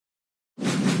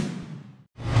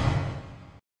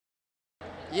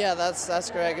Yeah,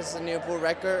 that's correct. It's a new pool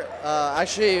record.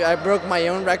 Actually, I broke my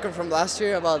own record from last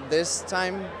year about this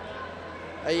time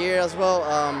a year as well.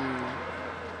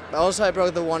 But also, I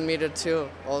broke the 1 meter too.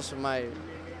 Also, my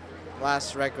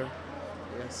last record.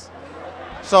 Yes.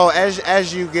 So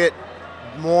as you get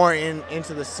more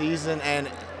into the season and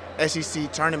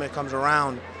SEC tournament comes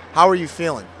around, how are you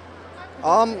feeling?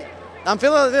 I'm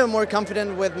feeling a little more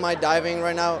confident with my diving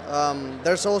right now.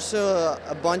 There's also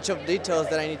a bunch of details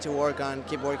that I need to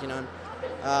keep working on.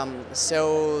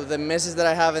 So the misses that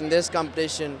I have in this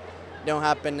competition don't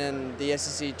happen in the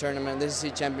SEC tournament, the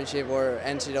SEC championship, or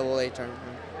NCAA tournament.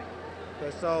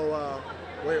 Okay, so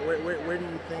where do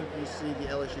you think you see the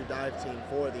LSU dive team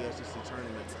for the SEC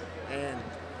tournament, and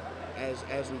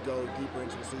as we go deeper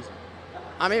into the season?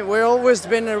 I mean, we've always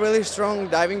been a really strong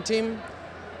diving team.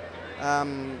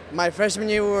 My freshman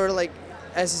year, we were like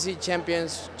SEC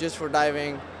champions just for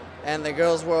diving, and the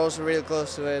girls were also really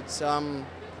close to it. So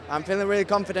I'm feeling really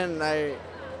confident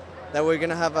that we're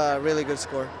gonna have a really good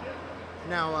score.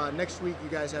 Now, next week you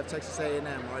guys have Texas A&M.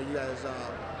 Are you guys?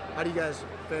 How do you guys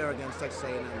fare against Texas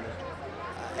A&M?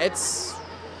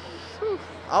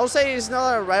 I'll say it's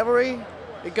not a rivalry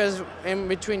because in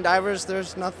between divers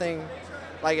there's nothing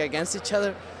like against each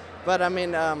other, but I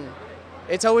mean.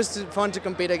 It's always fun to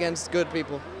compete against good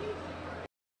people.